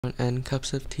N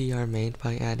cups of tea are made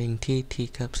by adding t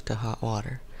teacups to hot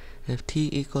water. If t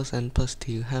equals n plus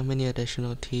 2, how many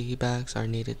additional tea bags are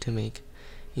needed to make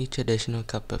each additional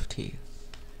cup of tea?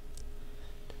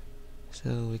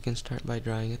 So we can start by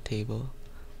drawing a table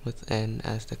with n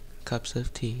as the cups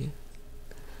of tea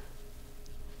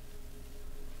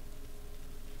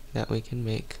that we can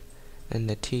make, and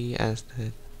the t as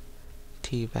the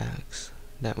tea bags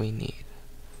that we need.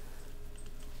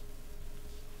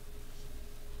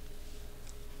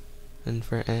 And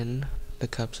for n, the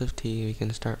cups of tea, we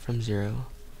can start from 0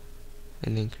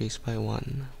 and increase by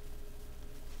 1.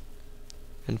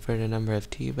 And for the number of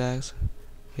tea bags,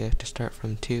 we have to start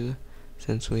from 2.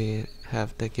 Since we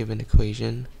have the given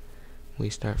equation,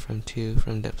 we start from 2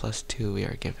 from the plus 2 we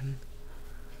are given.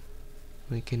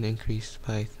 We can increase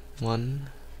by 1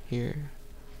 here.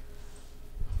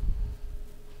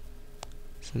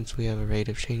 Since we have a rate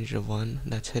of change of 1,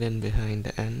 that's hidden behind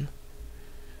the n.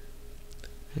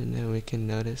 And then we can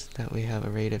notice that we have a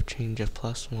rate of change of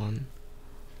plus 1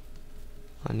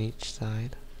 on each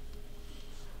side.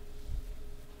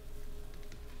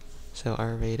 So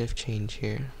our rate of change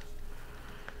here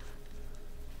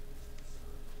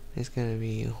is going to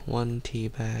be 1 tea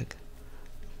bag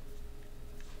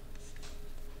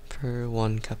per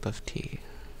 1 cup of tea.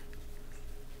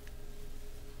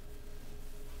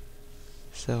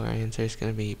 So our answer is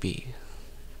going to be B.